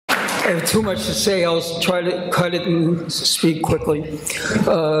have too much to say. I'll try to cut it and speak quickly.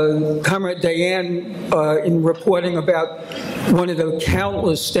 Comrade Diane, in reporting about one of the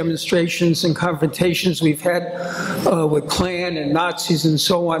countless demonstrations and confrontations we've had with Klan and Nazis and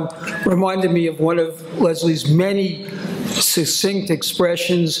so on, reminded me of one of Leslie's many succinct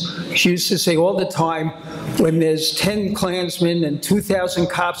expressions. She used to say all the time, when there's 10 Klansmen and 2,000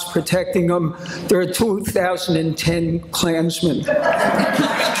 cops protecting them, there are 2,010 Klansmen.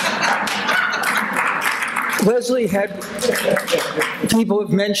 Leslie had, people have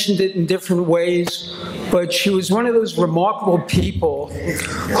mentioned it in different ways, but she was one of those remarkable people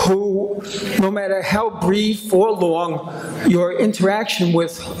who, no matter how brief or long your interaction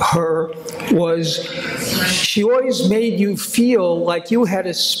with her was, she always made you feel like you had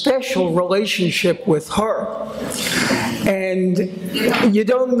a special relationship with her. And you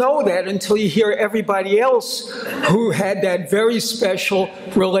don't know that until you hear everybody else who had that very special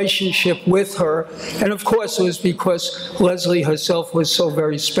relationship with her. And of course, it was because Leslie herself was so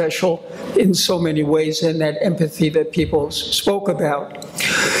very special in so many ways, and that empathy that people spoke about.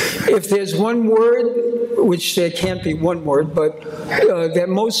 If there's one word, which there can't be one word, but that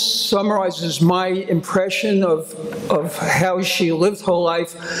most summarizes my impression of how she lived her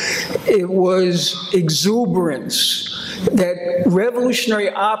life, it was exuberance. That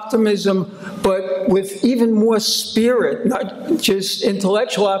revolutionary optimism, but with even more spirit, not just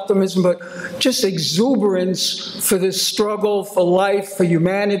intellectual optimism, but just exuberance for the struggle for life, for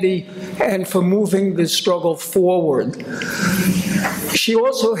humanity, and for moving the struggle forward. She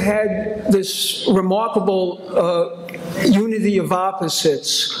also had this remarkable unity of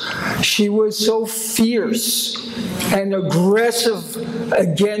opposites. She was so fierce and aggressive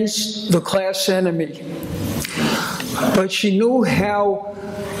against the class enemy. But she knew how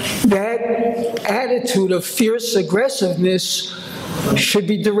that attitude of fierce aggressiveness should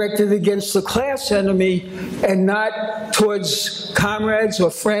be directed against the class enemy and not towards comrades or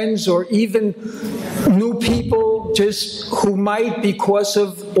friends or even new people just who might, because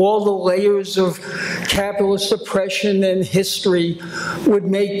of all the layers of capitalist oppression and history, would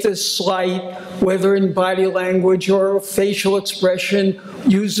make this slight, whether in body language or facial expression,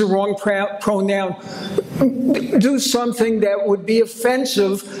 use the wrong pronoun, do something that would be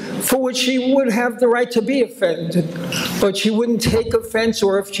offensive, for which she would have the right to be offended. But she wouldn't take offense,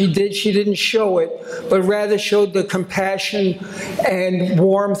 or if she did, she didn't show it, but rather showed the compassion and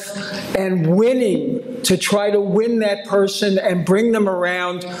warmth and winning, to try to win that person and bring them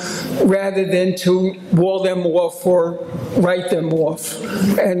around rather than to wall them off or write them off,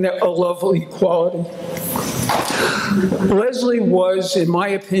 and a lovely quality. Leslie was, in my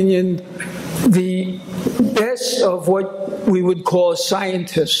opinion, the best of what we would call a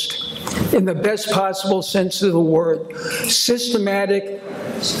scientist, in the best possible sense of the word. Systematic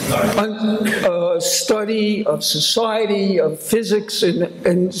study of society, of physics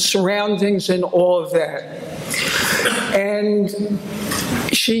and surroundings and all of that. And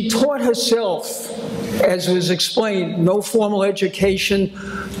she taught herself, as was explained, no formal education.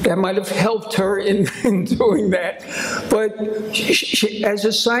 That might have helped her in doing that. But she, as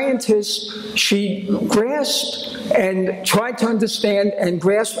a scientist, she grasped and tried to understand and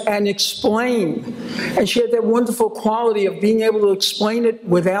grasp and explain. And she had that wonderful quality of being able to explain it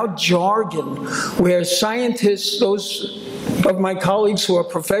without jargon, where scientists, those of my colleagues who are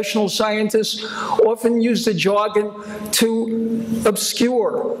professional scientists, often use the jargon to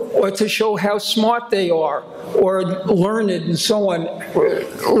obscure or to show how smart they are or learned and so on.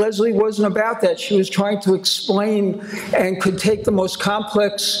 Leslie wasn't about that. She was trying to explain and could take the most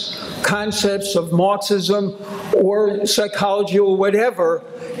complex concepts of Marxism or psychology or whatever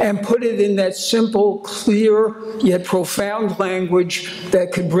and put it in that simple, clear, yet profound language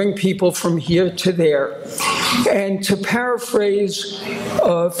that could bring people from here to there. And to paraphrase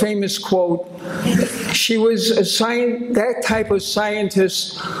a famous quote, she was that type of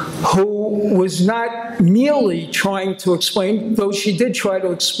scientist who was not merely trying to explain, though she did try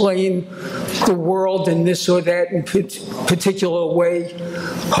to explain the world in this or that in particular way.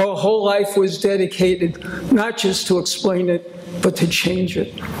 Her whole life was dedicated not just to explain it, but to change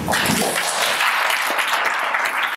it.